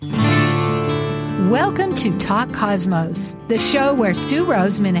Welcome to Talk Cosmos, the show where Sue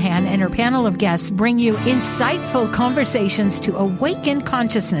Rose Minahan and her panel of guests bring you insightful conversations to awaken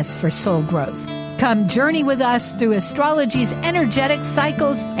consciousness for soul growth. Come journey with us through astrology's energetic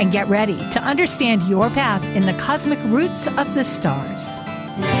cycles and get ready to understand your path in the cosmic roots of the stars.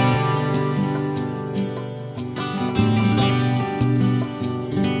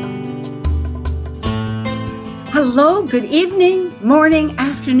 Hello, good evening, morning,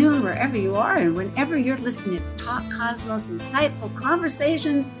 afternoon, wherever you are, and whenever you're listening to Talk Cosmos, insightful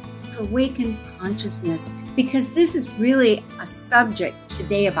conversations to awaken consciousness, because this is really a subject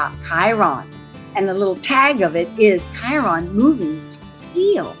today about Chiron, and the little tag of it is Chiron moving to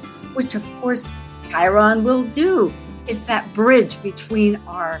heal, which of course Chiron will do. It's that bridge between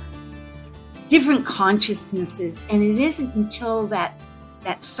our different consciousnesses, and it isn't until that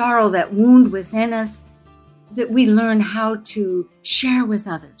sorrow, that wound within us, that we learn how to share with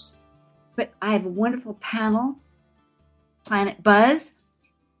others. But I have a wonderful panel, Planet Buzz,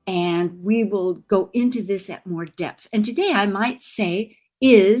 and we will go into this at more depth. And today, I might say,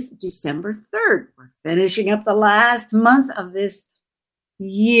 is December 3rd. We're finishing up the last month of this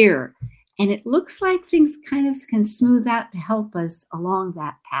year. And it looks like things kind of can smooth out to help us along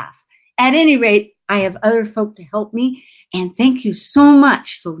that path. At any rate, I have other folk to help me. And thank you so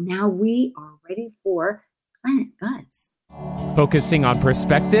much. So now we are ready for Planet Buzz. Focusing on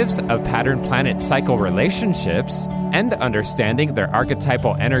perspectives of pattern planet cycle relationships and understanding their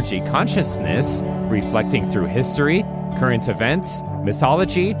archetypal energy consciousness, reflecting through history, current events,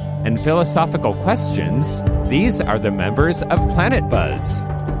 mythology, and philosophical questions, these are the members of Planet Buzz.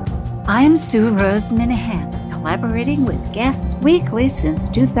 I'm Sue Rose Minahan, collaborating with guests weekly since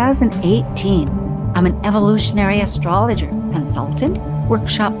 2018. I'm an evolutionary astrologer, consultant,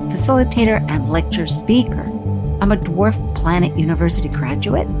 workshop facilitator, and lecture speaker. I'm a Dwarf Planet University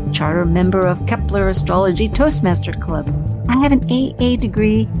graduate, charter member of Kepler Astrology Toastmaster Club. I have an AA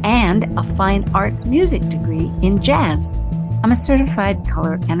degree and a fine arts music degree in jazz. I'm a certified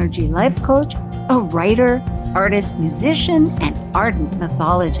color energy life coach, a writer, artist, musician, and ardent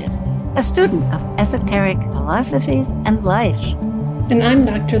mythologist, a student of esoteric philosophies and life. And I'm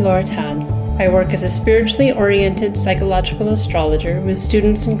Dr. Laura Tad. I work as a spiritually oriented psychological astrologer with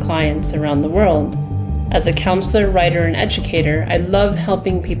students and clients around the world. As a counselor, writer, and educator, I love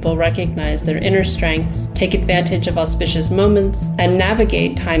helping people recognize their inner strengths, take advantage of auspicious moments, and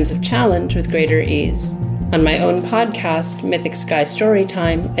navigate times of challenge with greater ease. On my own podcast, Mythic Sky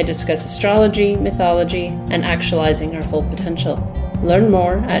Storytime, I discuss astrology, mythology, and actualizing our full potential. Learn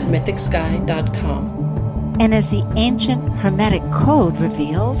more at mythicsky.com. And as the ancient Hermetic Code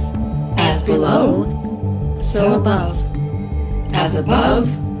reveals, as below, so above. As above,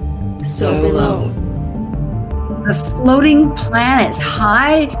 so below. The floating planets.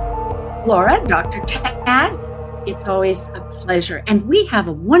 Hi, Laura, Dr. Tad. It's always a pleasure. And we have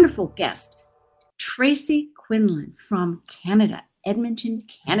a wonderful guest, Tracy Quinlan from Canada, Edmonton,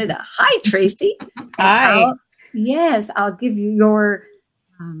 Canada. Hi, Tracy. Hi. I'll give you your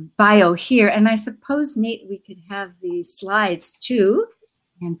bio here. And I suppose, Nate, we could have the slides too.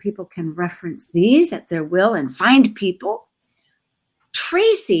 And people can reference these at their will and find people.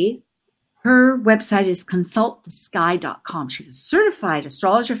 Tracy, her website is consultthesky.com. She's a certified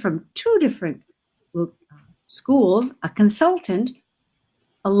astrologer from two different schools, a consultant,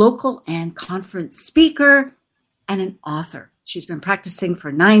 a local and conference speaker, and an author. She's been practicing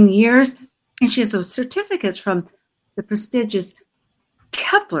for 9 years, and she has those certificates from the prestigious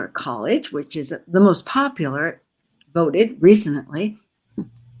Kepler College, which is the most popular, voted recently.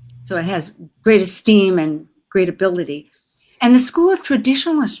 So it has great esteem and great ability. And the School of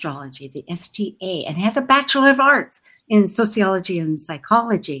Traditional Astrology, the STA, and has a Bachelor of Arts in Sociology and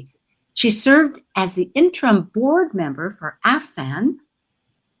Psychology. She served as the interim board member for AFAN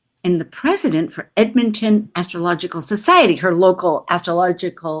and the president for Edmonton Astrological Society, her local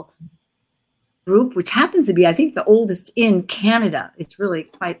astrological group, which happens to be, I think, the oldest in Canada. It's really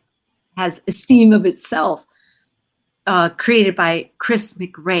has esteem of itself. Created by Chris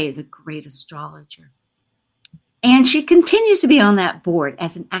McRae, the great astrologer. And she continues to be on that board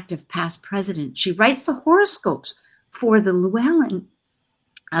as an active past president. She writes the horoscopes for the Llewellyn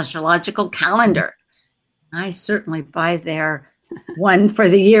astrological calendar. I certainly buy their one for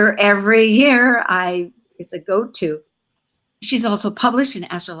the year every year. It's a go-to. She's also published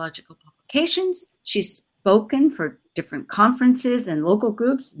in astrological publications. She's spoken for different conferences and local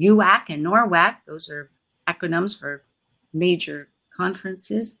groups, UAC and NORWAC. Those are acronyms for major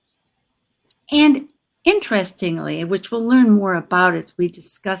conferences. And interestingly, which we'll learn more about as we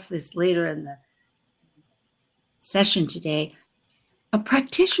discuss this later in the session today, a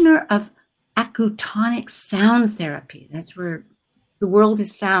practitioner of Plutonic sound therapy. That's where the world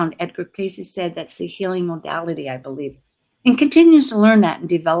is sound. Edgar Cayce said that's the healing modality, I believe, and continues to learn that and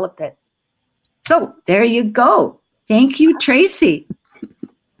develop it. So there you go. Thank you, Tracy.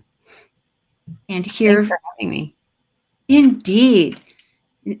 And here, thanks for having me. Indeed.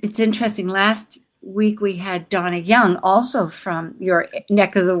 It's interesting. Last week we had Donna Young, also from your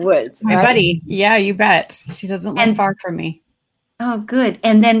neck of the woods. My right? buddy. Yeah, you bet. She doesn't live far from me. Oh, good.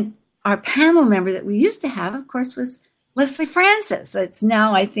 And then our panel member that we used to have, of course, was Leslie Francis. It's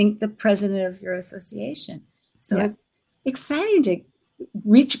now, I think, the president of your association. So It's exciting to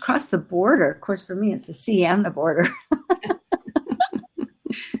reach across the border. Of course, for me, it's the sea and the border.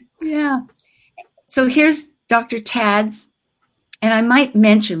 Yeah. So here's Dr. Tad's, and I might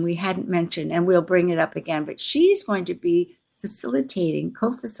mention, we hadn't mentioned, and we'll bring it up again, but she's going to be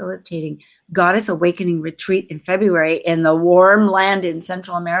co-facilitating Goddess Awakening Retreat in February in the warm land in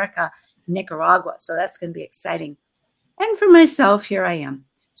Central America, Nicaragua. So that's going to be exciting. And for myself, here I am.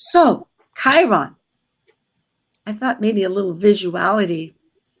 So Chiron, I thought maybe a little visibility,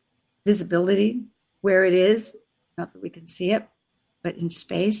 where it is, not that we can see it, but in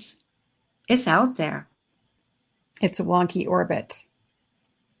space, it's out there. It's a wonky orbit.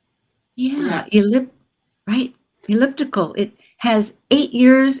 Yeah. Elliptical. It has 8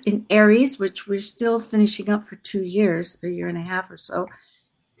 years in Aries, which we're still finishing up for 2 years, a year and a half or so,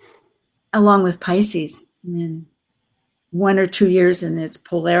 along with Pisces. And then 1 or 2 years in its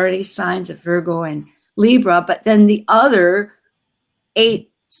polarity signs of Virgo and Libra, but then the other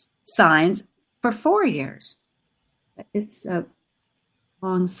 8 signs for 4 years. It's a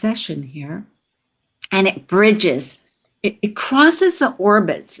long session here. And it bridges. It crosses the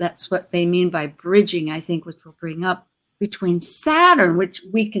orbits. That's what they mean by bridging, I think, which we'll bring up, between Saturn, which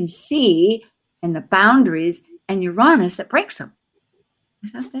we can see, and the boundaries, and Uranus that breaks them.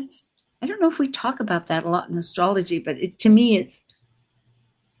 I thought I don't know if we talk about that a lot in astrology, but to me, it's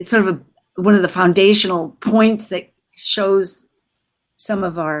sort of one of the foundational points that shows some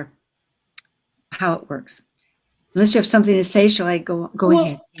of how it works. Unless you have something to say, shall I go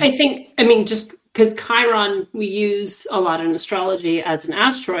ahead? Yes. Just because Chiron, we use a lot in astrology as an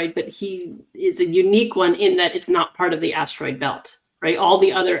asteroid, but he is a unique one in that it's not part of the asteroid belt, right? All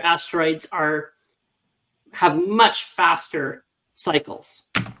the other asteroids have much faster cycles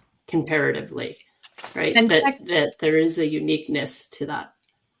comparatively, right? And that there is a uniqueness to that.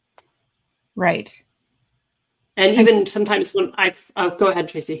 Right. And even sometimes when go ahead,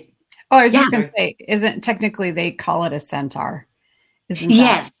 Tracy. Oh, I was just going to say, isn't technically they call it a centaur?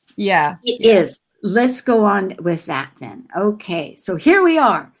 Yes. Yeah. It is. Let's go on with that then. Okay. So here we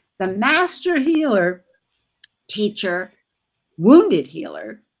are. The master healer, teacher, wounded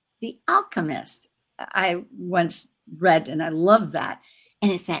healer, the alchemist. I once read, and I love that.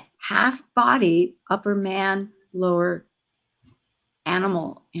 And it's that half body, upper man, lower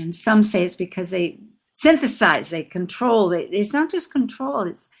animal. And some say it's because they synthesize, they control. It's not just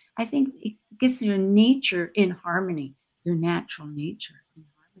control. I think it gets your nature in harmony, your natural nature in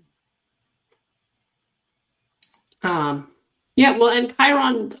harmony. And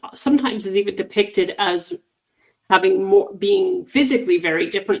Chiron sometimes is even depicted as being physically very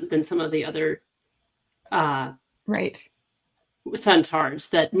different than some of the other centaurs.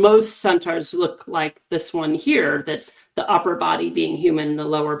 That most centaurs look like this one here, that's the upper body being human, the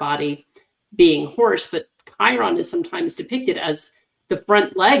lower body being horse, but Chiron is sometimes depicted as the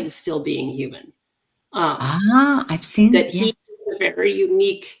front legs still being human. I've seen that. He is a very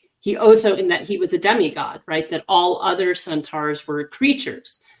unique. He also, in that he was a demigod, right? That all other centaurs were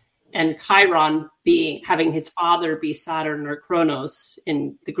creatures, and Chiron having his father be Saturn or Kronos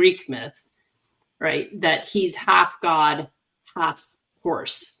in the Greek myth, right? That he's half god, half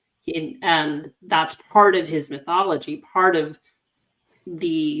horse, and that's part of his mythology, part of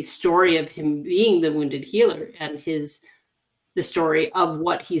the story of him being the wounded healer, and the story of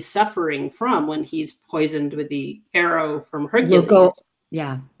what he's suffering from when he's poisoned with the arrow from Hercules.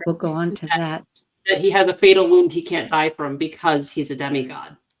 We'll go on to that. That he has a fatal wound he can't die from because he's a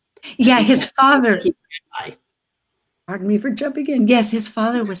demigod. Yeah, his father. He can't die. Pardon me for jumping in. Yes, his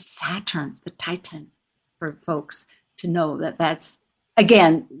father was Saturn, the Titan, for folks to know that's,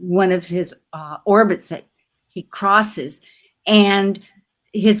 again, one of his orbits that he crosses. And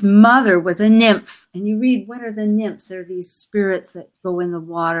his mother was a nymph. And you read, what are the nymphs? They're these spirits that go in the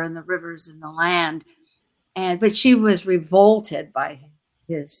water and the rivers and the land. But she was revolted by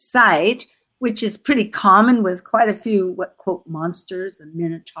his sight, which is pretty common with quite a few, quote, monsters, a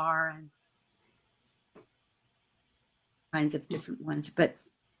minotaur and kinds of different ones. But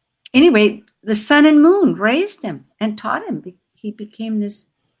anyway, the sun and moon raised him and taught him. He became this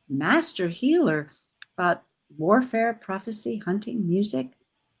master healer about warfare, prophecy, hunting, music.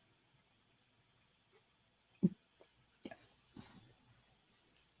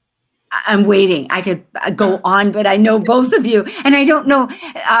 I'm waiting. I could go on, but I know both of you. And I don't know,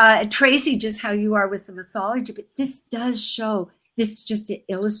 Tracy, just how you are with the mythology, but this does show, this just to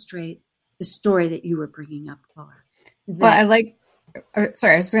illustrate the story that you were bringing up, Laura. Well, I like,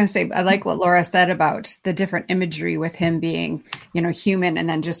 sorry, I was going to say, I like what Laura said about the different imagery with him being, human and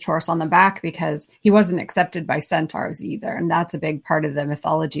then just horse on the back, because he wasn't accepted by centaurs either. And that's a big part of the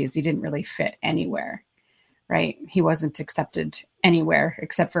mythology, is he didn't really fit anywhere, right? He wasn't accepted anywhere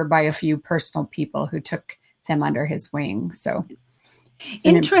except for by a few personal people who took them under his wing. So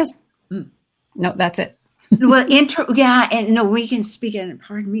interest. No, that's it. Well, yeah, and no, we can speak it.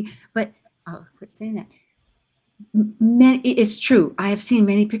 Pardon me, but I'll quit saying that. It's true. I have seen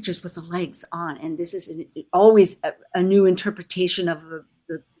many pictures with the legs on, and this is always a new interpretation of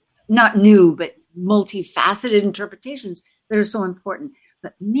the not new, but multifaceted interpretations that are so important.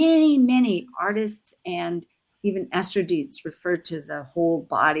 But many, many artists and even astrodites refer to the whole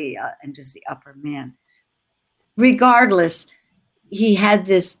body and just the upper man. Regardless, he had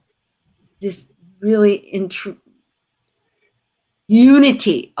this really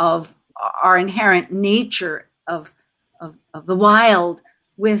unity of our inherent nature of the wild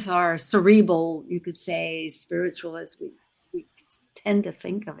with our cerebral, you could say, spiritual, as we tend to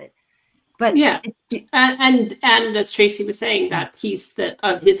think of it. But yeah, and as Tracy was saying, that piece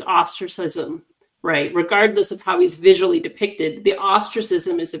of his ostracism, right? Regardless of how he's visually depicted, the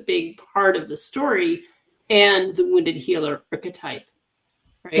ostracism is a big part of the story, and the wounded healer archetype,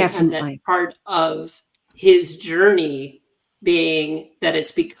 right? Definitely. And that part of his journey being that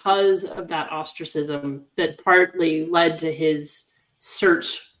it's because of that ostracism that partly led to his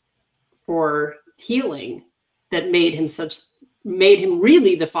search for healing that made him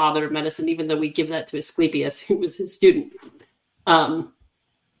really the father of medicine, even though we give that to Asclepius, who was his student.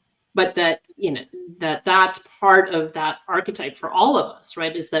 But that's part of that archetype for all of us,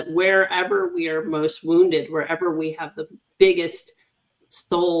 right? Is that wherever we are most wounded, wherever we have the biggest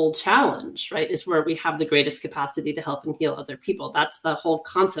soul challenge, right, is where we have the greatest capacity to help and heal other people. That's the whole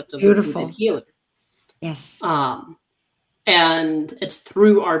concept of the wounded healer. Yes. And it's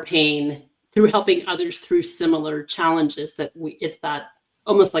through our pain, through helping others through similar challenges, that it's that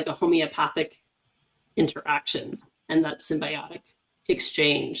almost like a homeopathic interaction and that symbiotic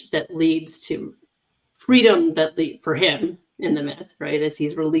exchange that leads to freedom for him in the myth, right, as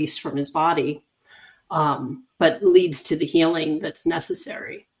he's released from his body, but leads to the healing that's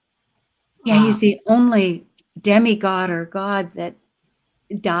necessary. Yeah, he's the only demigod or god that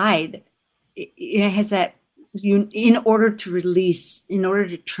died. It has that in order to release, in order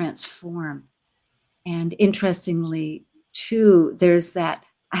to transform. And interestingly, too, there's that,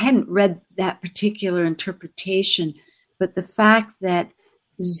 I hadn't read that particular interpretation, but the fact that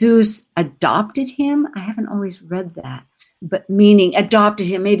Zeus adopted him, I haven't always read that, but meaning adopted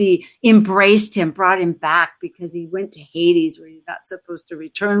him, maybe embraced him, brought him back because he went to Hades, where he's not supposed to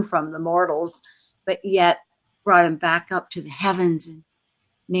return from, the mortals, but yet brought him back up to the heavens and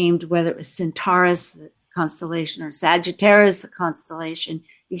named, whether it was Centaurus, the constellation, or Sagittarius, the constellation.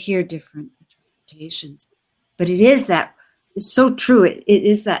 You hear different interpretations, but it is that, it's so true. It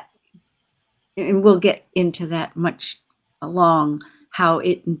is that, and we'll get into that much along, how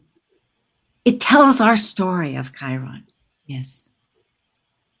it tells our story of Chiron. Yes.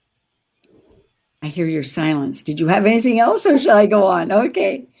 I hear your silence. Did you have anything else, or shall I go on?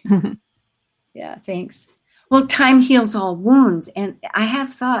 Okay. Yeah, thanks. Well, time heals all wounds. And I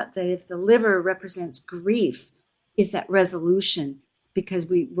have thought that if the liver represents grief, is that resolution, because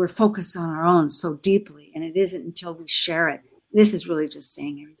we're focused on our own so deeply, and it isn't until we share it. This is really just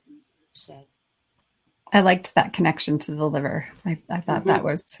saying everything you said. I liked that connection to the liver. I thought that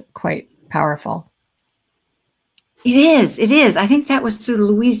was quite powerful. It is. It is. I think that was through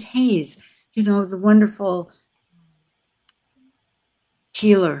Louise Hayes, the wonderful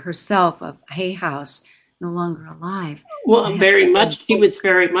healer herself of Hay House, no longer alive. Well, very much. She was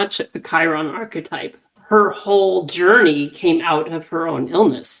very much a Chiron archetype. Her whole journey came out of her own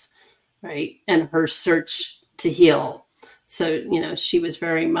illness, right? And her search to heal. So, she was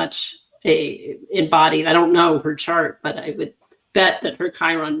very much embodied. I don't know her chart, but I would bet that her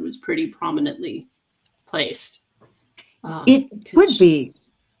Chiron was pretty prominently placed. It would be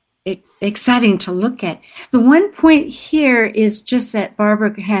exciting to look at. The one point here is just that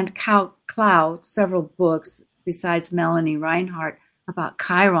Barbara Hand Clow, several books besides Melanie Reinhardt about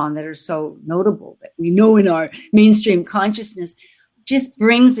Chiron that are so notable that we know in our mainstream consciousness, just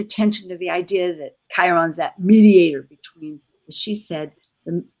brings attention to the idea that Chiron's that mediator between, as she said,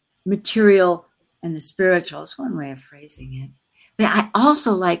 the material and the spiritual. It's one way of phrasing it. But I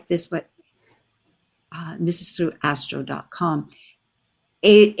also like this, this is through astro.com.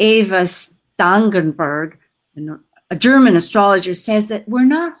 Eva Stangenberg, a German astrologer, says that we're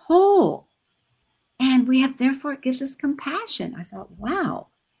not whole. And therefore it gives us compassion. I thought, wow,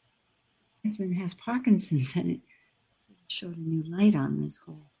 my husband has Parkinson's, and it showed a new light on this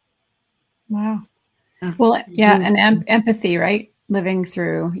whole. Wow. Well, yeah, and empathy, right? Living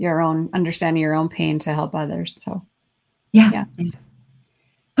through understanding your own pain to help others. So, yeah.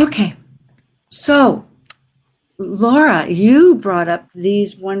 Okay. So, Laura, you brought up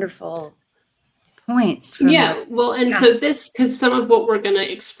these wonderful points. So because some of what we're going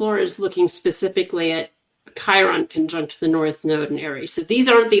to explore is looking specifically at Chiron conjunct the North Node in Aries. So these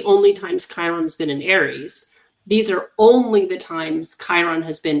aren't the only times Chiron's been in Aries. These are only the times Chiron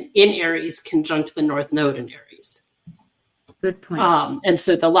has been in Aries conjunct the North Node in Aries. Good point. And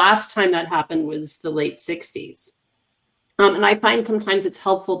so the last time that happened was the late 60s. And I find sometimes it's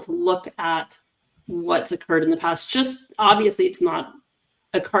helpful to look at what's occurred in the past. Just obviously it's not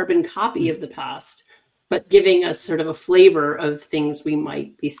a carbon copy of the past, but giving us sort of a flavor of things we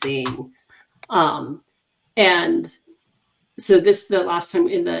might be seeing. And so this the last time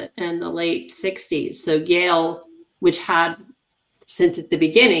in the late 60s. So Yale, which had since at the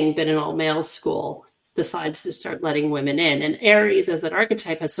beginning been an all-male school, decides to start letting women in. And Aries as an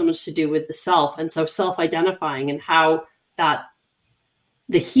archetype has so much to do with the self. And so self-identifying and how that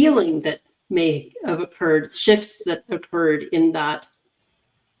the healing that may have occurred, shifts that occurred in that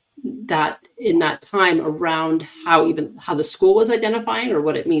time around how the school was identifying, or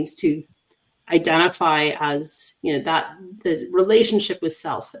what it means to identify as, that the relationship with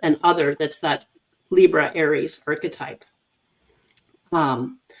self and other, that's that Libra Aries archetype.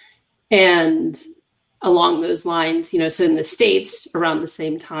 And along those lines, so in the States around the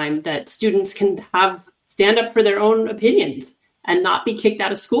same time that students can stand up for their own opinions and not be kicked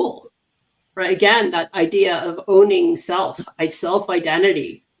out of school, right? Again, that idea of owning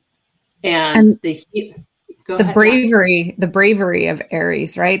self-identity and the bravery of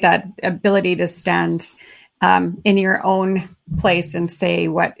Aries, right? That ability to stand in your own place and say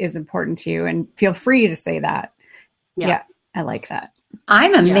what is important to you, and feel free to say that. Yeah, I like that.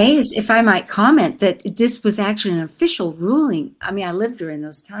 I'm amazed, if I might comment, that this was actually an official ruling. I mean, I lived during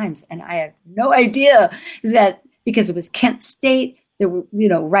those times, and I had no idea that, because it was Kent State, they were,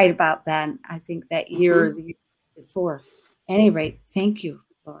 right about that. I think that year or the year before. At any rate, thank you,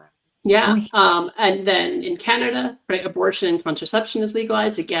 Laura. Yeah. And then in Canada, right, abortion and contraception is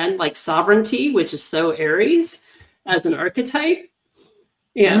legalized again, like sovereignty, which is so Aries as an archetype,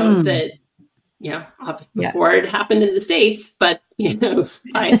 before it happened in the States, but,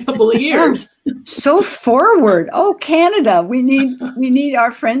 by a couple of years. So forward. Oh, Canada, we need our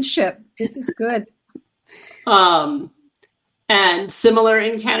friendship. This is good. And similar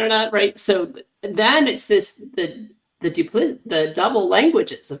in Canada, right? So then it's the double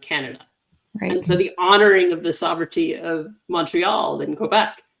languages of Canada. Right. And so the honoring of the sovereignty of Montreal and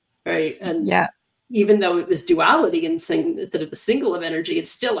Quebec, right? And even though it was duality instead of the single of energy, it's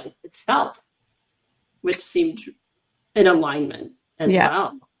still like itself, which seemed in alignment as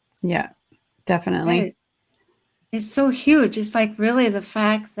well. Yeah, definitely. Right. It's so huge. It's like really the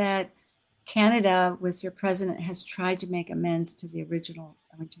fact that Canada, with your president, has tried to make amends to the original,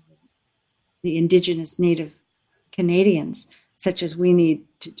 to the Indigenous Native Canadians, such as we need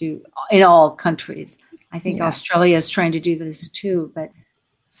to do in all countries. I think Australia is trying to do this too, but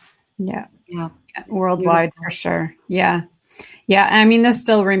worldwide for sure. Yeah. I mean, this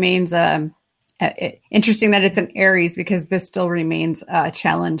still remains interesting that it's an Aries, because this still remains a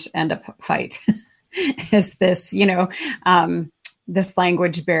challenge and a fight. Is this, this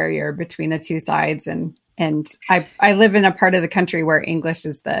language barrier between the two sides, and I live in a part of the country where English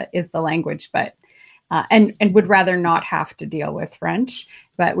is the language, but and would rather not have to deal with French,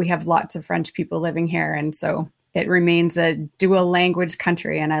 but we have lots of French people living here, and so it remains a dual language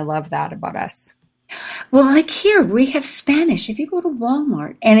country, and I love that about us. Well, like here, we have Spanish. If you go to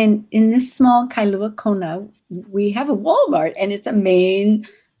Walmart, and in this small Kailua Kona, we have a Walmart, and it's a main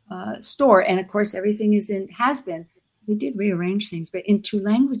store, and of course, everything has been. We did rearrange things, but in two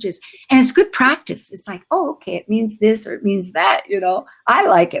languages, and it's good practice. It's like, oh, okay, it means this or it means that. I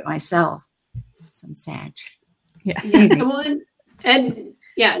like it myself. Some Sag. Yeah. Well, and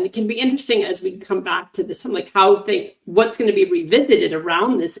it can be interesting as we come back to this time, like what's going to be revisited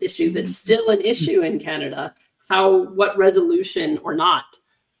around this issue that's still an issue in Canada, what resolution or not,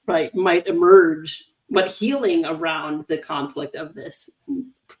 right, might emerge, what healing around the conflict of this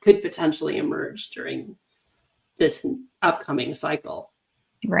could potentially emerge during this upcoming cycle.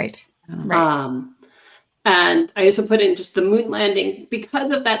 Right. And I also put in just the moon landing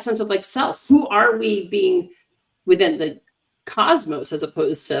because of that sense of like self. Who are we being within the cosmos as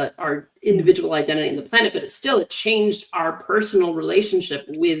opposed to our individual identity in the planet? But it changed our personal relationship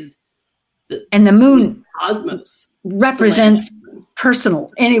with the moon cosmos represents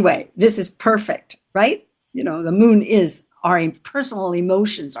personal. Anyway, this is perfect, right? The moon is our personal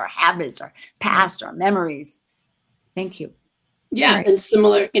emotions, our habits, our past, our memories. Thank you. Yeah, right. And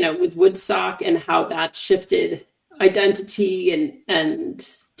similar, with Woodstock and how that shifted identity and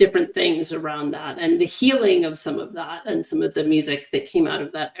different things around that, and the healing of some of that, and some of the music that came out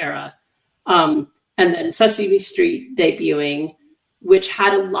of that era. And then Sesame Street debuting, which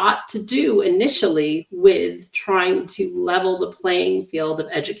had a lot to do initially with trying to level the playing field of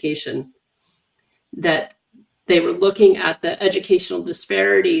education. That they were looking at the educational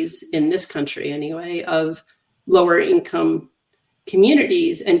disparities in this country, anyway, of lower income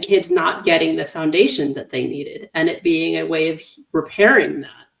communities and kids not getting the foundation that they needed, and it being a way of repairing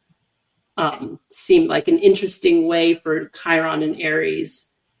that. Seemed like an interesting way for Chiron and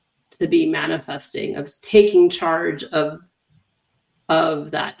Aries to be manifesting, of taking charge of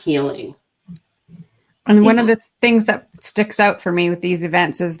that healing. And one of the things that sticks out for me with these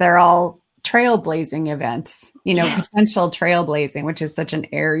events is they're all trailblazing events, Yes. Potential trailblazing, which is such an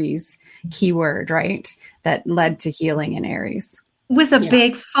Aries keyword, right? That led to healing in Aries. With a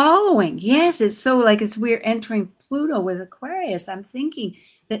big following. Yes, it's so like we're entering Pluto with Aquarius. I'm thinking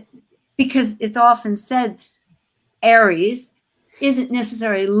that because it's often said Aries isn't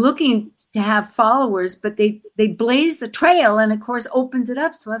necessarily looking to have followers, but they blaze the trail and, of course, opens it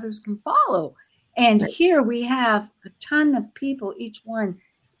up so others can follow. And here we have a ton of people. Each one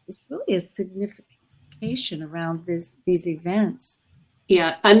is really a signification around these events.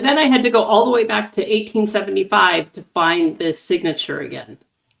 Yeah, and then I had to go all the way back to 1875 to find this signature again,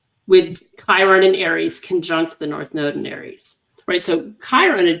 with Chiron and Aries conjunct the North Node in Aries, right? So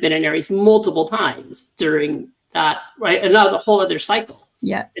Chiron had been in Aries multiple times during that, right? And now the whole other cycle.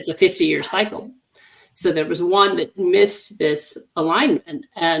 Yeah. It's a 50-year cycle. So there was one that missed this alignment,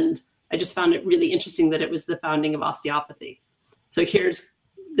 and I just found it really interesting that it was the founding of osteopathy. So here's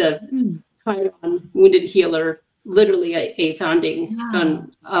the Chiron wounded healer, literally a founding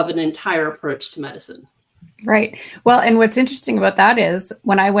of an entire approach to medicine. Right. Well, and what's interesting about that is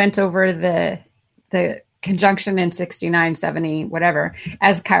when I went over the conjunction in 69, 70, whatever,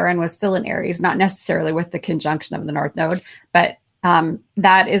 as Chiron was still in Aries, not necessarily with the conjunction of the North Node, but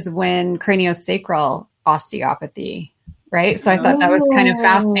that is when craniosacral osteopathy, right? So I thought that was kind of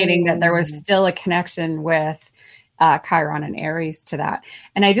fascinating that there was still a connection with Chiron and Aries to that.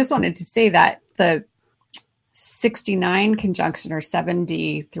 And I just wanted to say that the 69 conjunction or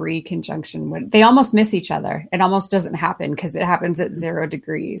 73 conjunction, they almost miss each other. It almost doesn't happen because it happens at 0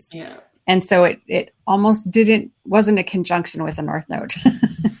 degrees. Yeah. And so it almost wasn't a conjunction with a North Node.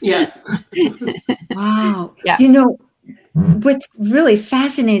 Yeah. Wow. Yeah. What's really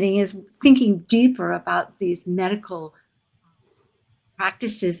fascinating is thinking deeper about these medical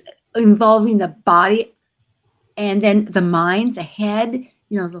practices involving the body and then the mind, the head,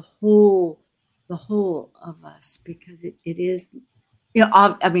 the whole of us, because it is,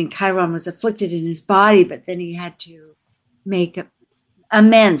 Chiron was afflicted in his body, but then he had to make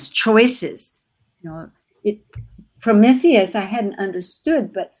amends, choices. Prometheus, I hadn't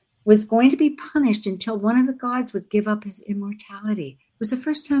understood, but was going to be punished until one of the gods would give up his immortality. It was the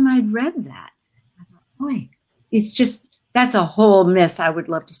first time I'd read that. I thought, boy, that's a whole myth I would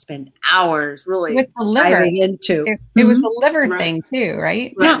love to spend hours really with the liver diving into. It was a liver thing too,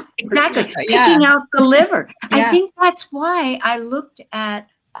 right? Yeah, exactly. Picking out the liver. I think that's why I looked at,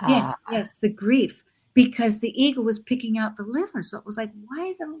 the grief, because the eagle was picking out the liver. So it was like,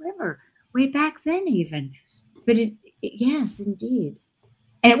 why the liver? Way back then even. But yes, indeed.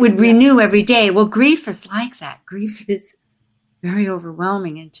 And it would renew every day. Well, grief is like that. Grief is very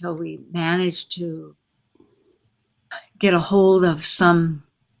overwhelming until we manage to get a hold of some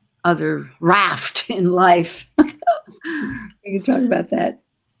other raft in life. We can talk about that.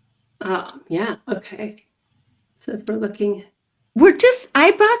 Yeah. Okay. So if we're looking.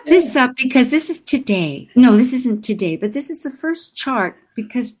 I brought this up because this is today. No, this isn't today, but this is the first chart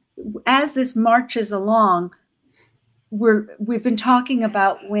because as this marches along, we've been talking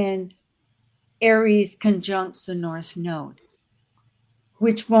about when Aries conjuncts the North Node,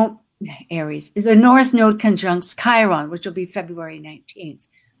 which won't Aries. The North Node conjuncts Chiron, which will be February 19th.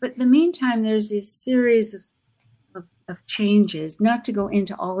 But in the meantime, there's this series of changes, not to go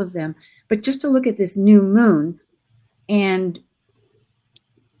into all of them, but just to look at this new moon. And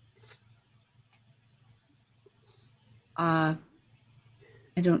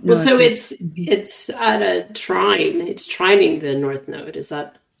I don't know. Well, so it's at a trine. It's trining the North Node. Is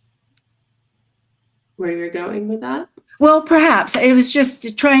that where you're going with that? Well, perhaps it was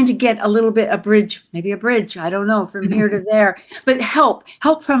just trying to get a little bit maybe a bridge. I don't know, from here to there, but help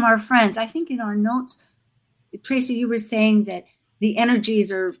from our friends. I think in our notes, Tracy, you were saying that the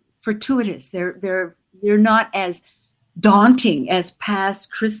energies are fortuitous. They're not as daunting as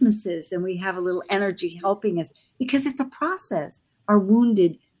past Christmases, and we have a little energy helping us because it's a process. Our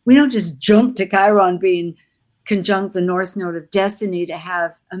wounded, we don't just jump to Chiron being conjunct the North Node of destiny to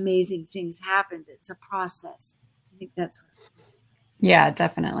have amazing things happen. It's a process. I think that's what. Yeah,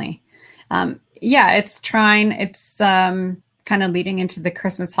 definitely. It's trine. It's kind of leading into the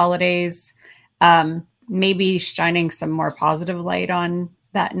Christmas holidays. Maybe shining some more positive light on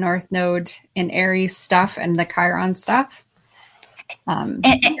that North Node in Aries stuff and the Chiron stuff. And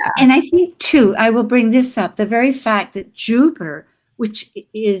I think too, I will bring this up, the very fact that Jupiter, which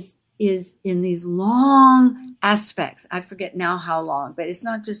is in these long aspects, I forget now how long, but it's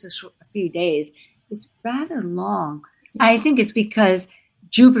not just a few days, it's rather long. Yeah. I think it's because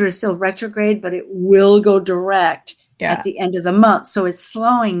Jupiter is still retrograde, but it will go direct at the end of the month. So it's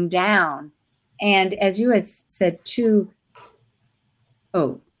slowing down. And as you had said too,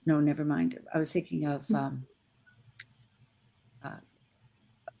 oh, no, never mind. I was thinking of,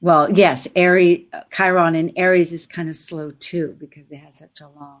 yes, Chiron in Aries is kind of slow too because it has such a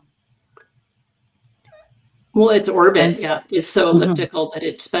long. Well, its orbit, is so elliptical that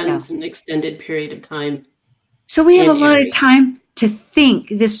it spends an extended period of time. So we have a lot of time to think,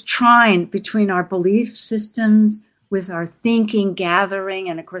 this trine between our belief systems with our thinking, gathering,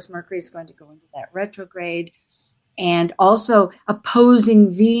 and of course, Mercury is going to go into that retrograde, and also opposing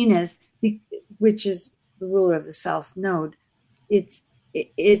Venus, which is the ruler of the South Node. It's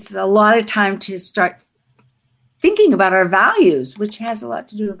a lot of time to start thinking about our values, which has a lot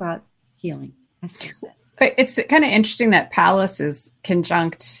to do about healing, as you said. It's kind of interesting that Pallas is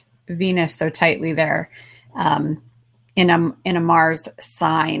conjunct Venus so tightly there in a Mars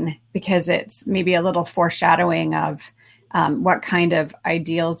sign, because it's maybe a little foreshadowing of what kind of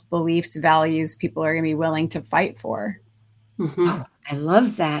ideals, beliefs, values people are going to be willing to fight for. Mm-hmm. Oh, I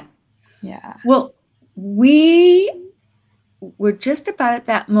love that. Yeah. Well, we're just about at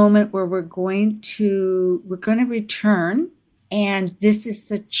that moment where we're going to return, and this is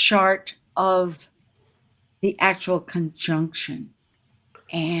the chart of the actual conjunction,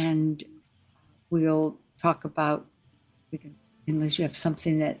 and we'll talk about, unless you have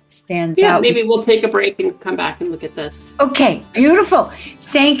something that stands out. Maybe we'll take a break and come back and look at this. Okay, beautiful.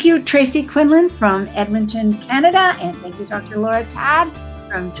 Thank you, Tracy Quinlan from Edmonton, Canada, and thank you, Dr. Laura Todd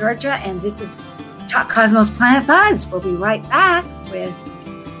from Georgia, and this is Talk Cosmos Planet Buzz. We'll be right back with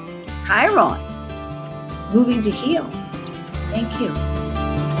Chiron, moving to heal. Thank you.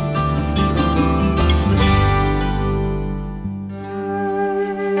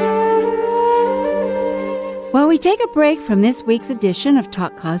 While we take a break from this week's edition of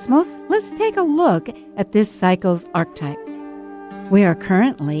Talk Cosmos, let's take a look at this cycle's archetype. We are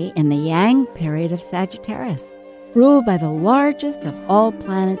currently in the Yang period of Sagittarius, ruled by the largest of all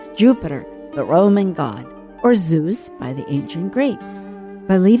planets, Jupiter, the Roman god, or Zeus by the ancient Greeks.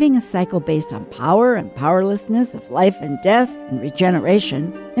 By leaving a cycle based on power and powerlessness of life and death and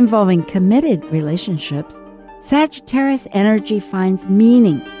regeneration, involving committed relationships, Sagittarius energy finds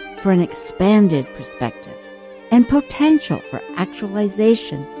meaning for an expanded perspective and potential for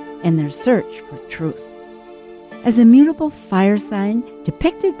actualization in their search for truth. As a mutable fire sign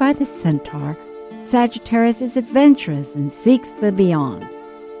depicted by the centaur, Sagittarius is adventurous and seeks the beyond.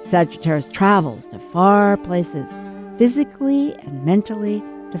 Sagittarius travels to far places, physically and mentally,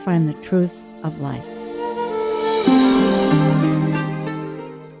 to find the truths of life.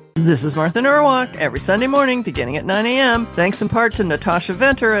 This is Martha Norwalk, every Sunday morning beginning at 9 a.m. Thanks in part to Natasha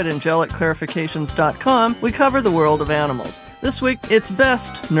Venter at AngelicClarifications.com, we cover the world of animals. This week, it's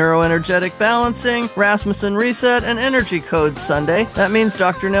Best, Neuroenergetic Balancing, Rasmussen Reset, and Energy Codes Sunday. That means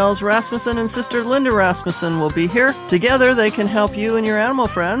Dr. Nels Rasmussen and Sister Linda Rasmussen will be here. Together, they can help you and your animal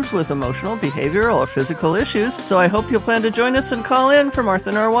friends with emotional, behavioral, or physical issues. So I hope you'll plan to join us and call in for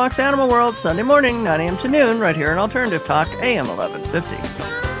Martha Norwalk's Animal World Sunday morning, 9 a.m. to noon, right here on Alternative Talk, AM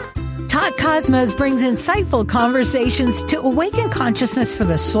 1150. Talk Cosmos brings insightful conversations to awaken consciousness for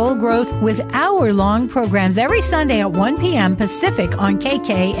the soul growth with hour-long programs every Sunday at 1 p.m. Pacific on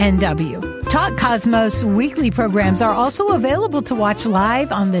KKNW. Talk Cosmos weekly programs are also available to watch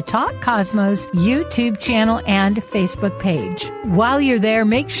live on the Talk Cosmos YouTube channel and Facebook page. While you're there,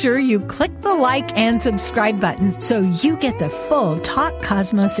 make sure you click the like and subscribe buttons so you get the full Talk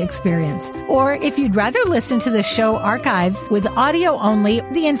Cosmos experience. Or if you'd rather listen to the show archives with audio only,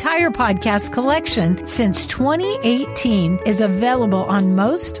 the entire podcast collection since 2018 is available on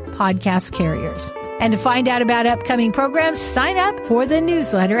most podcast carriers. And to find out about upcoming programs, sign up for the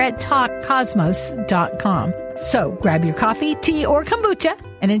newsletter at talkcosmos.com. So grab your coffee, tea, or kombucha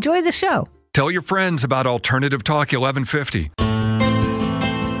and enjoy the show. Tell your friends about Alternative Talk 1150.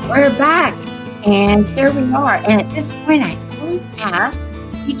 We're back, and here we are. And at this point, I always ask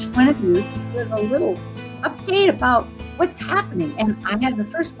each one of you to give a little update about what's happening. And I have the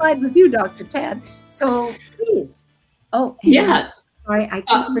first slide with you, Dr. Tad. So please. Oh, yeah. Sorry, I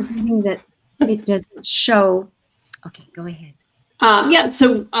keep forgetting that it doesn't show. Okay, go ahead.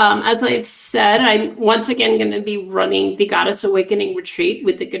 So as I've said, I'm once again going to be running the Goddess Awakening Retreat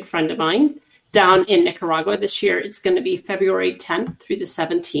with a good friend of mine down in Nicaragua this year. It's going to be February 10th through the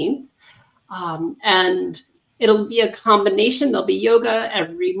 17th. And it'll be a combination. There'll be yoga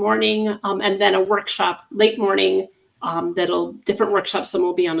every morning and then a workshop late morning. Different workshops. Some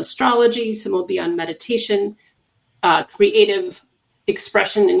will be on astrology, some will be on meditation, creative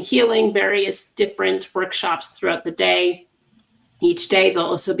expression and healing, various different workshops throughout the day. Each day, there'll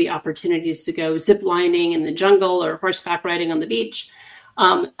also be opportunities to go zip lining in the jungle or horseback riding on the beach.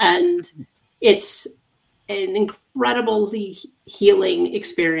 And it's an incredibly healing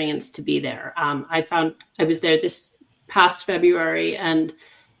experience to be there. I was there this past February, and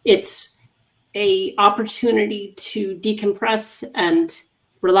it's a opportunity to decompress and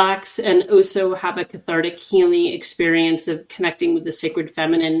relax, and also have a cathartic healing experience of connecting with the sacred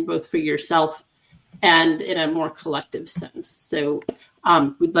feminine, both for yourself and in a more collective sense. So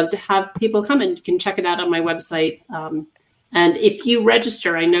we'd love to have people come, and you can check it out on my website. And if you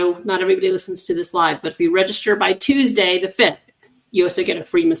register, I know not everybody listens to this live, but if you register by Tuesday, the 5th, you also get a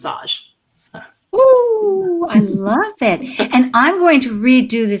free massage. Ooh, I love it. And I'm going to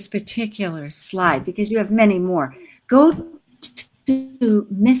redo this particular slide because you have many more. Go to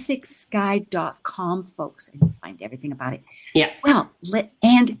mythicsky.com, folks, and you'll find everything about it. Yeah. Well,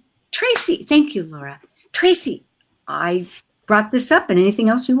 and Tracy, thank you, Laura. Tracy, I brought this up, and anything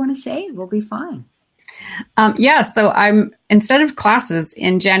else you want to say, we'll be fine. So I'm, instead of classes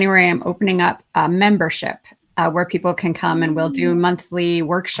in January, I'm opening up a membership where people can come, and we'll do monthly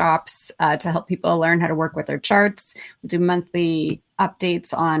workshops to help people learn how to work with their charts. We'll do monthly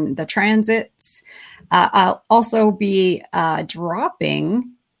updates on the transits. I'll also be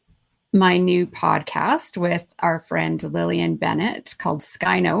dropping my new podcast with our friend Lillian Bennett called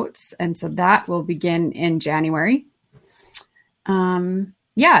Sky Notes. And so that will begin in January.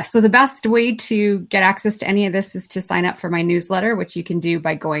 So the best way to get access to any of this is to sign up for my newsletter, which you can do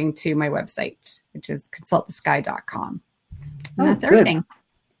by going to my website, which is consultthesky.com. And that's everything.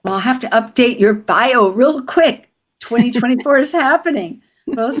 Well, I'll have to update your bio real quick. 2024 is happening.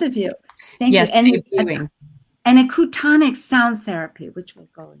 Both of you. Thank you. And a Cutonic sound therapy, which we'll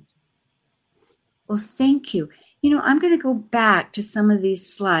go into. Well, thank you. I'm going to go back to some of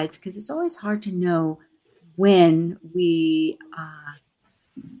these slides because it's always hard to know when we...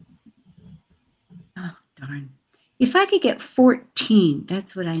 darn. If I could get 14,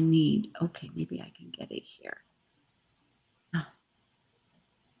 that's what I need. Okay, maybe I can get it here.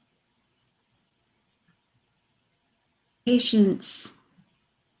 Patience.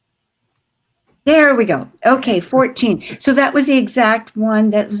 There we go. Okay, 14. So that was the exact one.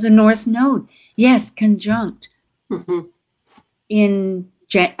 That was the North Node. Yes, conjunct. Mm-hmm. In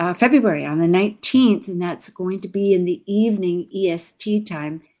February on the 19th, and that's going to be in the evening EST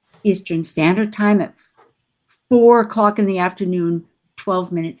time, Eastern Standard Time at 4 o'clock in the afternoon,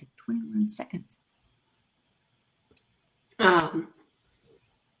 12 minutes and 21 seconds. Well,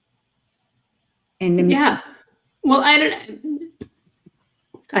 I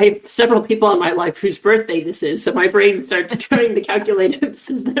have several people in my life whose birthday this is, so my brain starts trying to calculate if this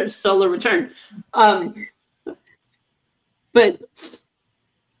is their solar return. But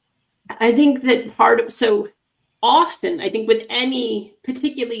I think that so often, I think with any,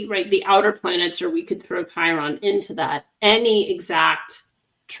 particularly, right, the outer planets, or we could throw Chiron into that, any exact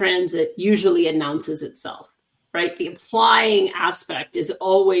transit usually announces itself, right? The applying aspect is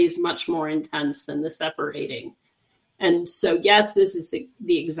always much more intense than the separating. And so, yes, this is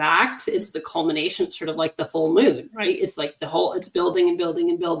the exact, it's the culmination, sort of like the full moon, right? It's like it's building and building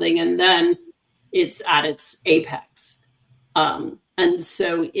and building, and then it's at its apex. And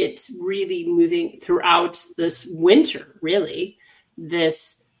so it's really moving throughout this winter, really,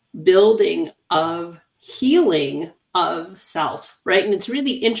 this building of healing of self, right? And it's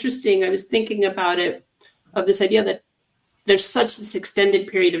really interesting. I was thinking about it, of this idea that there's such this extended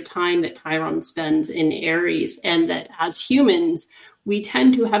period of time that Chiron spends in Aries, and that as humans, we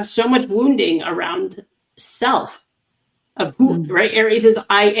tend to have so much wounding around self, of who, right? Aries is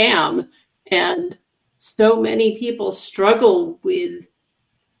I am. And so many people struggle with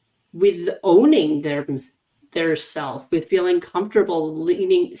owning their self, with feeling comfortable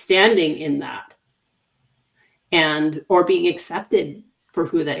standing in that, and or being accepted for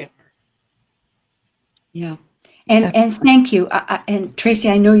who they are. Yeah. And thank you. And Tracy,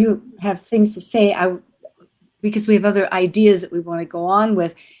 I know you have things to say, because we have other ideas that we want to go on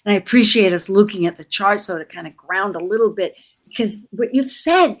with. And I appreciate us looking at the chart so to kind of ground a little bit, because what you've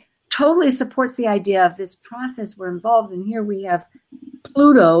said totally supports the idea of this process we're involved in. Here we have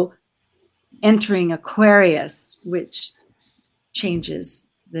Pluto entering Aquarius, which changes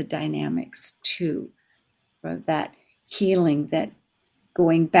the dynamics too, for that healing, that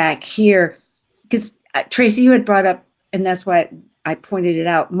going back here. Because Tracy, you had brought up, and that's why I pointed it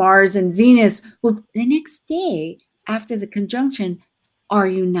out, Mars and Venus, well, the next day after the conjunction, are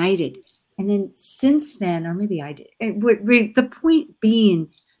united. And then since then, or maybe I did, the point being,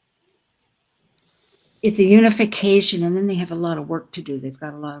 it's a unification, and then they have a lot of work to do. They've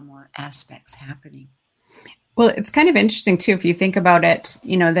got a lot of more aspects happening. Well, it's kind of interesting too, if you think about it,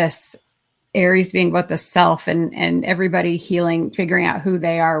 this Aries being about the self and everybody healing, figuring out who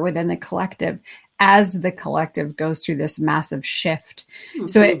they are within the collective, as the collective goes through this massive shift. Mm-hmm.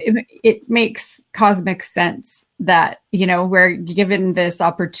 So it makes cosmic sense that, we're given this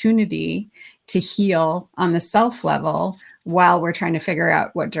opportunity to heal on the self level while we're trying to figure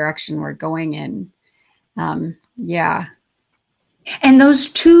out what direction we're going in. Yeah. And those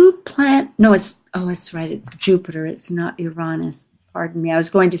two it's right. It's Jupiter. It's not Uranus. Pardon me. I was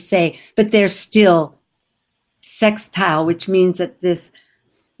going to say, but they're still sextile, which means that this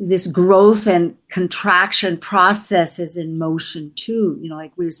growth and contraction process is in motion too.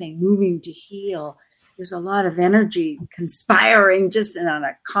 Like we were saying, moving to heal. There's a lot of energy conspiring just on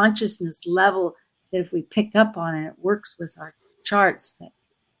a consciousness level that if we pick up on it, it works with our charts that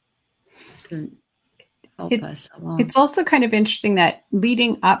can help us along. It's also kind of interesting that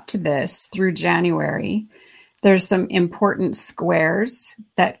leading up to this through January, there's some important squares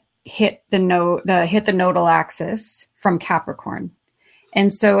that hit the nodal axis from Capricorn.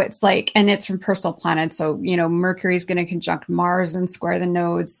 And so it's and it's from personal planets. So, Mercury's going to conjunct Mars and square the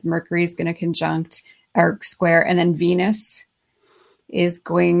nodes. Mercury's going to conjunct or square, and then Venus is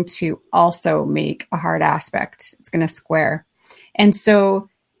going to also make a hard aspect. It's going to square. And so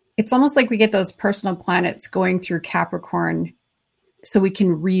it's almost like we get those personal planets going through Capricorn so we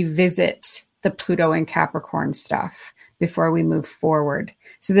can revisit the Pluto and Capricorn stuff before we move forward.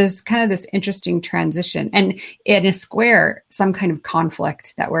 So there's kind of this interesting transition, and in a square, some kind of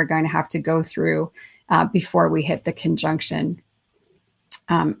conflict that we're going to have to go through before we hit the conjunction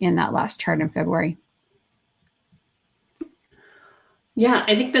in that last chart in February. Yeah,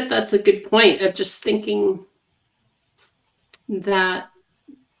 I think that's a good point of just thinking that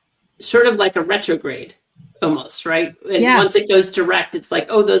sort of like a retrograde almost, right? And once it goes direct, it's like,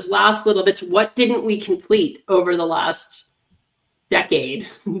 oh, those last little bits, what didn't we complete over the last decade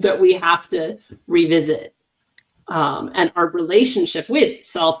that we have to revisit? And our relationship with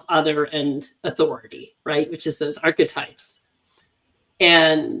self, other, and authority, right? Which is those archetypes.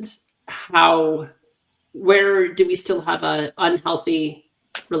 And where do we still have an unhealthy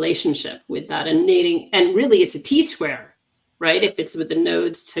relationship with that? And really it's a T-square, right? If it's with the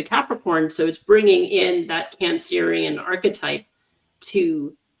nodes to Capricorn. So it's bringing in that Cancerian archetype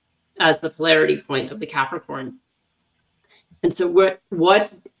as the polarity point of the Capricorn. And so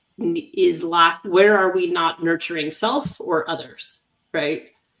what is where are we not nurturing self or others, right?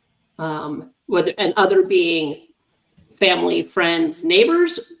 Whether and other being family, friends,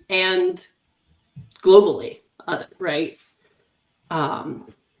 neighbors, and globally, right?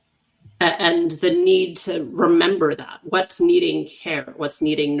 And the need to remember that what's needing care, what's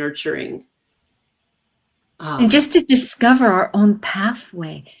needing nurturing. And just to discover our own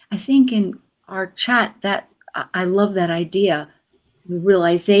pathway. I think in our chat that I love that idea, the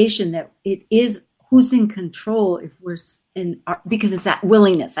realization that it is who's in control if we're because it's that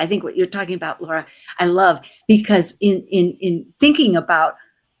willingness. I think what you're talking about, Laura, I love, because in thinking about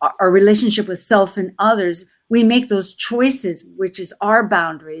our relationship with self and others, we make those choices, which is our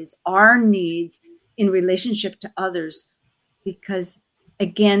boundaries, our needs in relationship to others. Because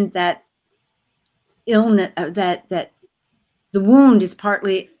again, that illness, that the wound is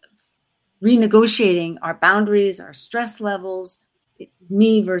partly renegotiating our boundaries, our stress levels.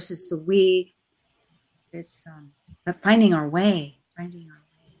 me versus the we. It's finding our way.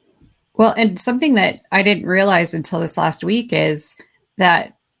 Well, and something that I didn't realize until this last week is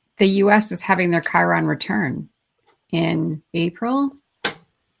that the U.S. is having their Chiron return in April.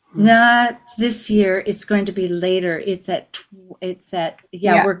 Not this year. It's going to be later. It's at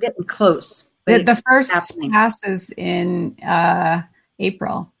we're getting close. The first passes in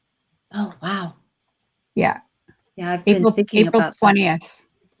April. Oh, wow. Yeah. Yeah, I've been thinking April about 20th. That.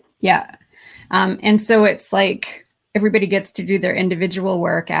 Yeah. And so it's like everybody gets to do their individual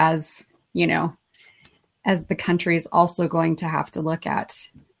work as the country is also going to have to look at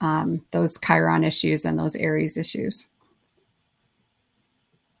those Chiron issues and those Aries issues.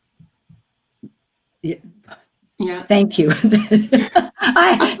 Yeah. Thank you.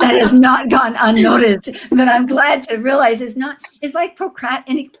 That has not gone unnoticed, but I'm glad to realize it's like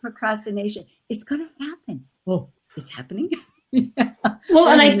any procrastination. It's going to happen. Oh, it's happening. Yeah. Well,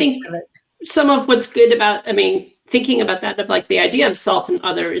 and I think some of what's good about, thinking about that, of like the idea of self and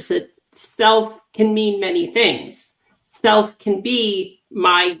other, is that self can mean many things. Self can be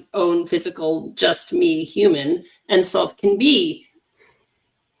my own physical, just me, human, and self can be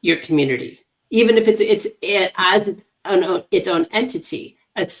your community, even if it's as its own entity.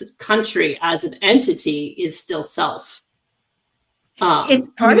 Its country as an entity is still self. It's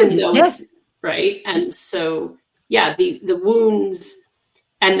part of it, yes. Right. And so, yeah, the wounds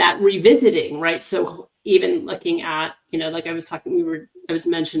and that revisiting, right? So even looking at, like I was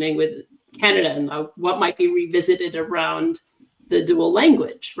mentioning with Canada and what might be revisited around the dual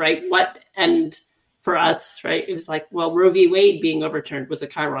language, right? And for us, right, it was like, well, Roe v. Wade being overturned was a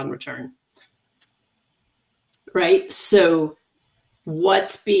Chiron return, right? So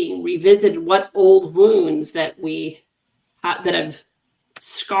what's being revisited, what old wounds that that have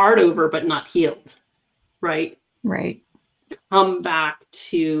scarred over but not healed, right? Right. Come back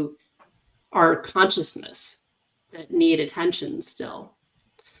to our consciousness that need attention still.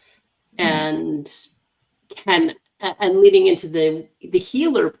 And leading into the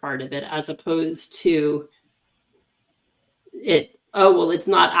healer part of it, as opposed to it, it's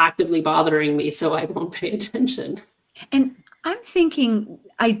not actively bothering me, so I won't pay attention. And I'm thinking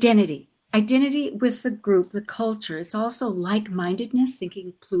identity with the group, the culture. It's also like-mindedness,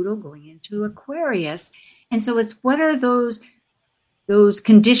 thinking Pluto going into Aquarius. And so it's, what are those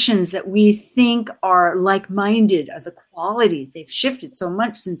conditions that we think are like-minded, are the qualities? They've shifted so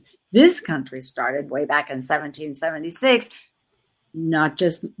much since this country started way back in 1776. Not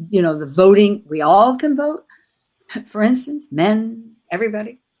just, the voting. We all can vote. For instance, men,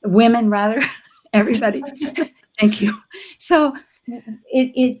 everybody, women rather, everybody. Thank you. So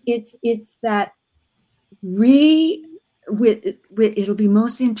it's that it'll be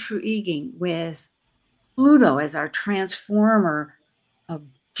most intriguing with Pluto as our transformer of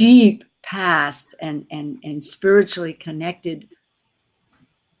deep past and spiritually connected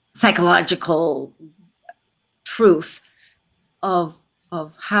psychological truth of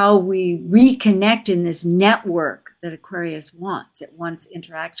how we reconnect in this network that Aquarius wants. It wants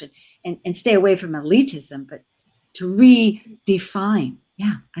interaction and stay away from elitism, but to redefine.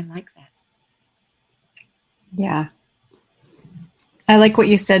 Yeah, I like that. Yeah. I like what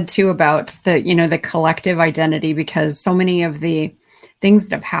you said too about the collective identity, because so many of the things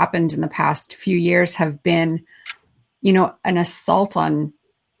that have happened in the past few years have been, an assault on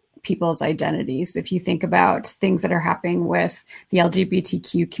people's identities. If you think about things that are happening with the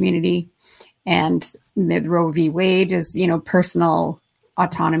LGBTQ community, and the Roe v. Wade is, personal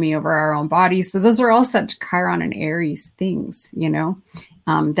autonomy over our own bodies. So those are all such Chiron and Aries things,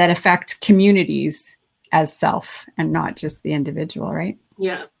 that affect communities as self and not just the individual, right?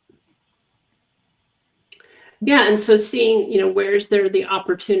 Yeah. Yeah. And so seeing, where's there the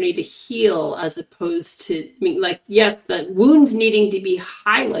opportunity to heal, as opposed to, yes, the wounds needing to be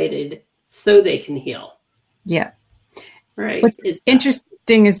highlighted so they can heal. Yeah. Right. What's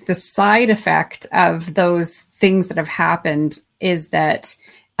interesting is the side effect of those things that have happened is that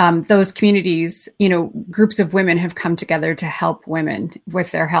those communities, groups of women have come together to help women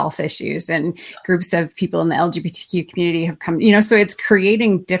with their health issues, and groups of people in the LGBTQ community have come, so it's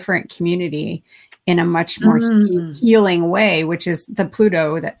creating different community in a much more healing way, which is the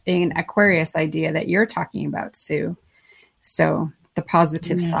Pluto that in Aquarius idea that you're talking about, Sue. So the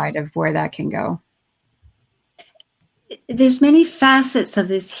positive side of where that can go. There's many facets of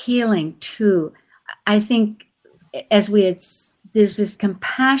this healing too. I think there's this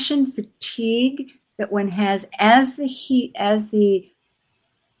compassion fatigue that one has as the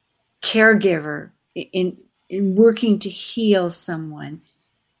caregiver in working to heal someone.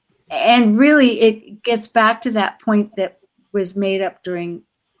 And really, it gets back to that point that was made up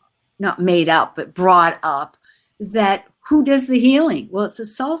not made up, but brought up, that who does the healing? Well, it's the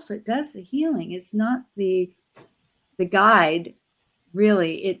self that does the healing. It's not the guide,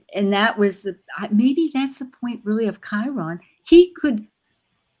 really. And that was maybe that's the point really of Chiron. He could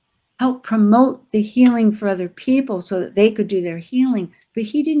help promote the healing for other people so that they could do their healing, but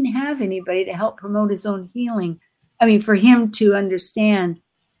he didn't have anybody to help promote his own healing. I mean, for him to understand.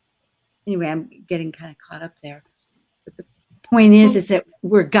 Anyway, I'm getting kind of caught up there. But the point is that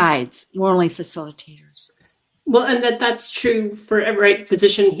we're guides. We're only facilitators. Well, and that's true for every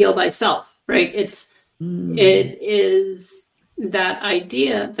physician, heal thyself, right? It is that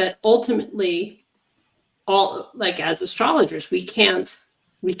idea that ultimately as astrologers, we can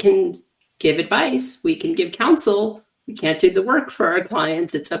give advice, we can give counsel, we can't do the work for our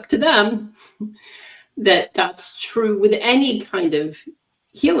clients. It's up to them. That's true with any kind of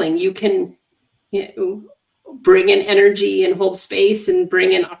healing. You can bring in energy and hold space and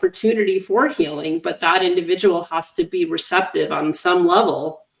bring in opportunity for healing, but that individual has to be receptive on some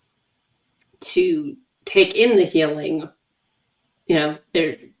level to take in the healing.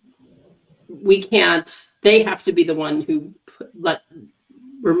 They have to be the one who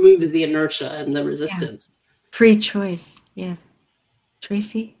removes the inertia and the resistance. Free choice. Yes.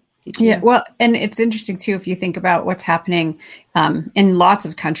 Tracy? Yeah, well, and it's interesting too, if you think about what's happening in lots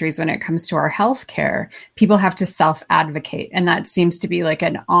of countries when it comes to our healthcare, people have to self-advocate. And that seems to be like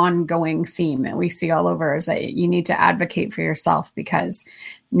an ongoing theme that we see all over, is that you need to advocate for yourself because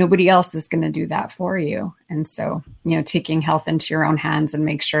nobody else is going to do that for you. And so, taking health into your own hands and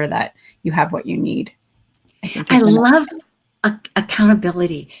make sure that you have what you need. I love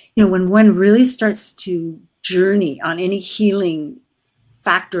accountability. When one really starts to journey on any healing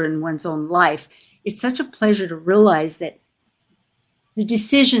factor in one's own life, it's such a pleasure to realize that the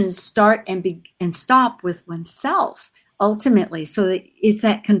decisions start and stop with oneself ultimately. So that it's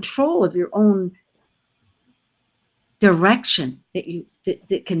that control of your own direction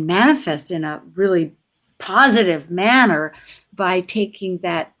that can manifest in a really positive manner by taking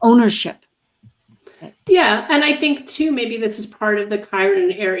that ownership. Yeah, and I think too, maybe this is part of the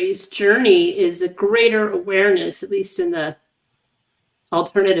Chiron and Aries journey, is a greater awareness, at least in the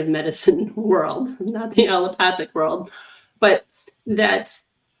alternative medicine world, not the allopathic world, but that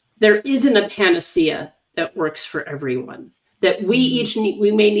there isn't a panacea that works for everyone. That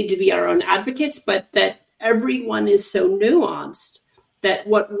we may need to be our own advocates, but that everyone is so nuanced that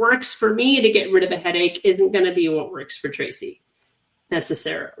what works for me to get rid of a headache isn't going to be what works for Tracy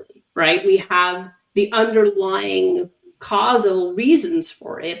necessarily, right? We have the underlying causal reasons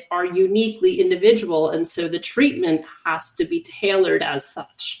for it are uniquely individual. And so the treatment has to be tailored as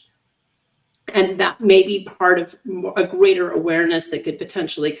such. And that may be part of a greater awareness that could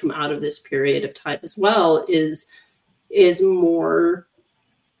potentially come out of this period of time as well, is more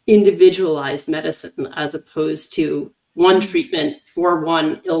individualized medicine as opposed to one treatment for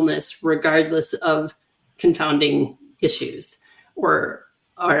one illness, regardless of confounding issues or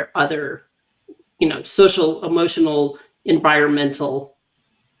other, social, emotional, environmental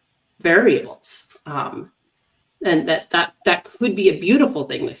variables. And that could be a beautiful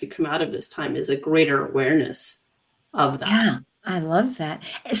thing that could come out of this time, is a greater awareness of that. Yeah, I love that.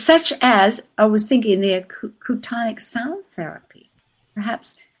 Such as, I was thinking, the acutonic sound therapy.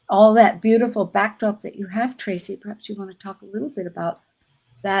 Perhaps all that beautiful backdrop that you have, Tracy, perhaps you want to talk a little bit about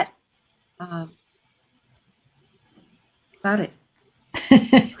that, about it.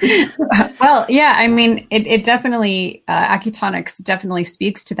 Well, yeah, I mean, it definitely, acutonics definitely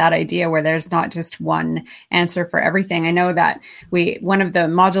speaks to that idea where there's not just one answer for everything. I know that one of the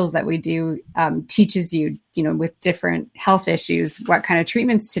modules that we do teaches you, with different health issues, what kind of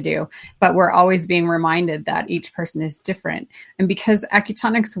treatments to do, but we're always being reminded that each person is different. And because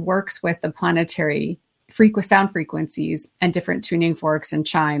acutonics works with the planetary sound frequencies and different tuning forks and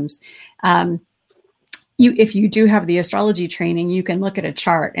chimes, if you do have the astrology training, you can look at a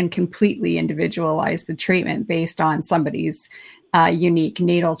chart and completely individualize the treatment based on somebody's unique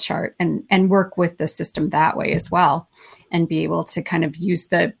natal chart and work with the system that way as well, and be able to kind of use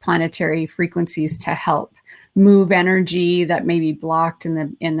the planetary frequencies to help move energy that may be blocked in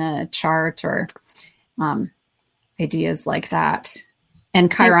the chart, or ideas like that.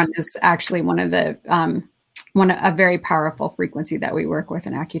 And Chiron is actually a very powerful frequency that we work with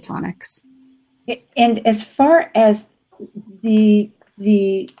in acutonics. And as far as the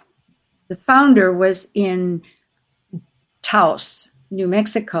founder was in Taos, New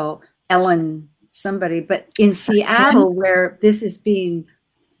Mexico, Ellen somebody, but in Seattle, where this is being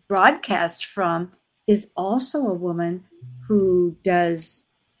broadcast from, is also a woman who does,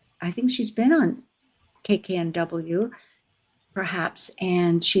 I think she's been on KKNW, perhaps,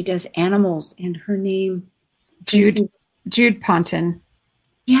 and she does animals, and her name Jude Ponton.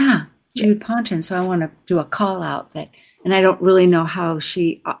 Yeah, Jude Ponton. So I want to do a call out that, and I don't really know how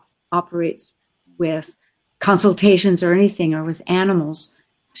she operates with consultations or anything, or with animals.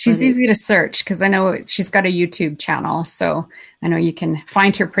 She's easy to search because I know she's got a YouTube channel. So I know you can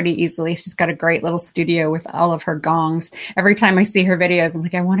find her pretty easily. She's got a great little studio with all of her gongs. Every time I see her videos, I'm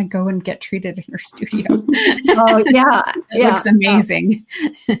like, I want to go and get treated in her studio. Oh, yeah. It looks amazing.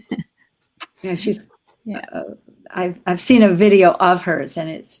 Yeah, she's, I've seen a video of hers, and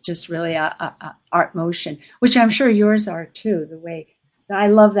it's just really a art motion, which I'm sure yours are too, the way I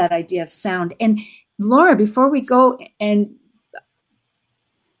love that idea of sound. And Laura, before we go, and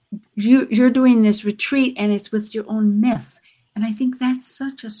you're doing this retreat, and it's with your own myth, and I think that's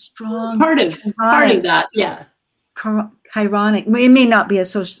such a strong part of that. Yeah, Chironic. It may not be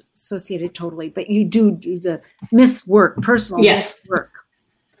associated totally, but you do the myth work, personal myth work.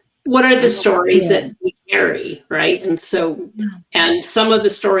 What are the stories that we carry, right? And so, and some of the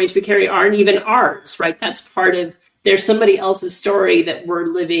stories we carry aren't even ours, right? That's part of. There's somebody else's story that we're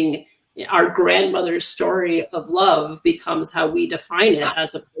living. Our grandmother's story of love becomes how we define it,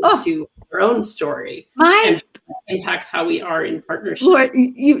 as opposed to our own story. And impacts how we are in partnership. Lord,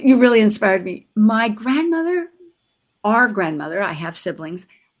 you really inspired me. My grandmother, our grandmother, I have siblings,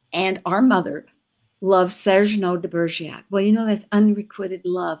 and our mother loved Serge de Bergerac. Well, you know, that's unrequited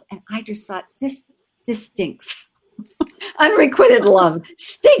love. And I just thought, this stinks. Unrequited love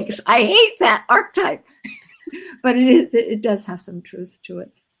stinks. I hate that archetype. But it does have some truth to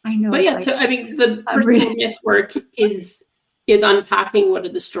it. I know. But yeah, so I mean, the personal myth work is unpacking what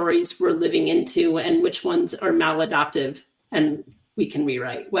are the stories we're living into, and which ones are maladaptive, and we can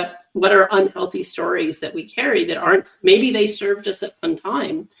rewrite. What are unhealthy stories that we carry that aren't, maybe they served us at one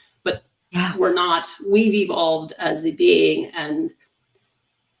time, but we're not. We've evolved as a being, and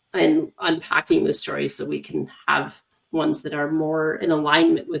unpacking the stories so we can have ones that are more in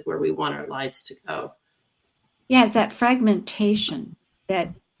alignment with where we want our lives to go. Yeah, it's that fragmentation,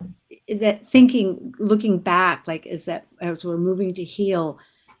 that thinking, looking back, like, is that as we're moving to heal,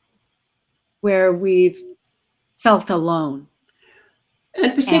 where we've felt alone.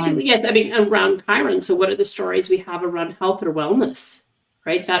 And particularly, yes, I mean, around Chiron. So what are the stories we have around health or wellness,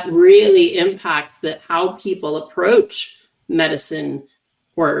 right? That really impacts how people approach medicine,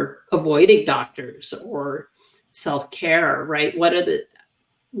 or avoiding doctors, or self-care, right?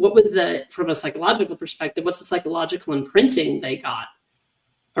 From a psychological perspective, what's the psychological imprinting they got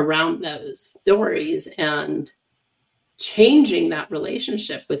around those stories, and changing that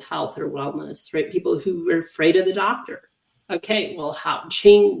relationship with health or wellness, right? People who were afraid of the doctor. Okay, well, how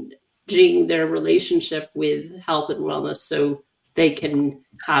changing their relationship with health and wellness so they can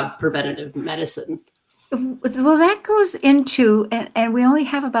have preventative medicine. Well, that goes into, and we only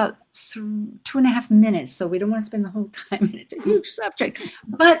have about 2.5 minutes, so we don't want to spend the whole time, and it's a huge subject.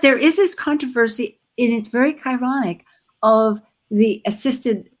 But there is this controversy, and it's very Chironic, of the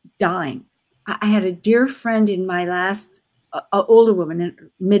assisted dying. I had a dear friend in my last, older woman in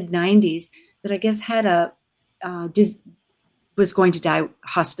mid-90s, that I guess had was going to die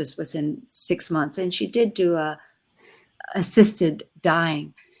hospice within 6 months, and she did do assisted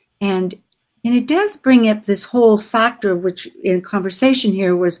dying, and it does bring up this whole factor, which in conversation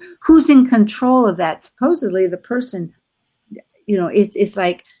here was, who's in control of that? Supposedly the person, it's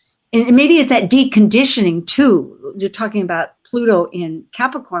like, and maybe it's that deconditioning too. You're talking about Pluto in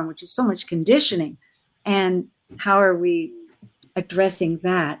Capricorn, which is so much conditioning. And how are we addressing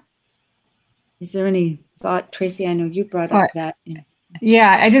that? Is there any thought, Tracy? I know you brought up that.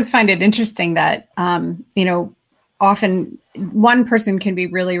 Yeah, I just find it interesting that, often one person can be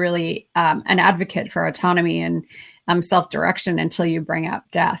really, really an advocate for autonomy and self-direction until you bring up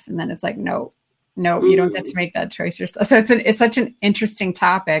death. And then it's like, no, you don't get to make that choice yourself. So it's such an interesting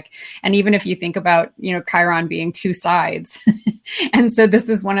topic. And even if you think about, Chiron being two sides. And so this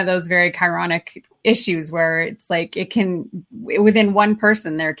is one of those very Chironic issues where it's like, it can, within one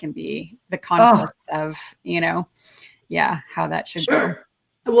person, there can be the conflict of, how that should go.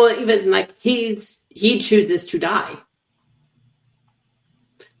 Well, even like he chooses to die.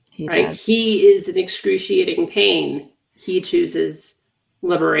 He is in excruciating pain. He chooses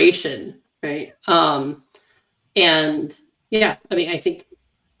liberation, right? And yeah, I mean, I think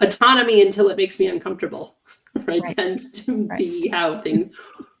autonomy until it makes me uncomfortable, right? Tends to be how things,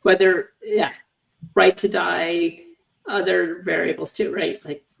 right to die, other variables too, right?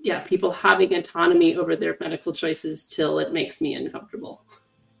 Like, people having autonomy over their medical choices till it makes me uncomfortable.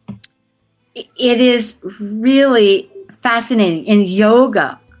 It is really fascinating. In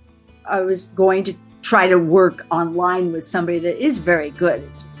yoga, I was going to try to work online with somebody that is very good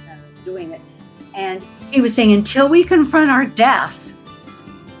at just kind of doing it. And he was saying, until we confront our death,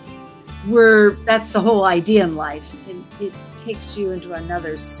 that's the whole idea in life. And it takes you into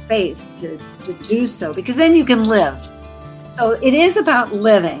another space to do so, because then you can live. So it is about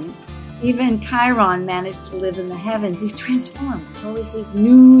living. Even Chiron managed to live in the heavens. He's transformed. There's always these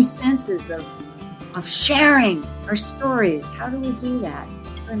new senses of sharing our stories. How do we do that?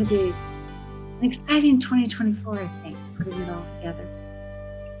 It's going to be an exciting 2024, I think, putting it all together.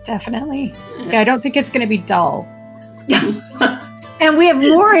 Definitely. Yeah, I don't think it's going to be dull. And we have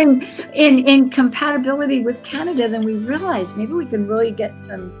more in compatibility with Canada than we realize. Maybe we can really get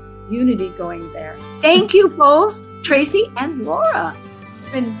some unity going there. Thank you both, Tracy and Laura. It's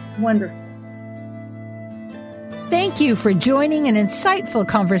been wonderful. Thank you for joining an insightful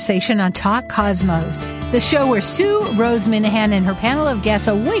conversation on Talk Cosmos, the show where Sue Rose Minahan and her panel of guests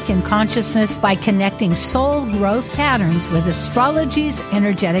awaken consciousness by connecting soul growth patterns with astrology's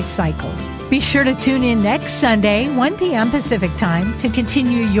energetic cycles. Be sure to tune in next Sunday, 1 p.m. Pacific Time, to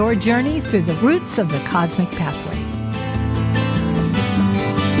continue your journey through the roots of the cosmic pathway.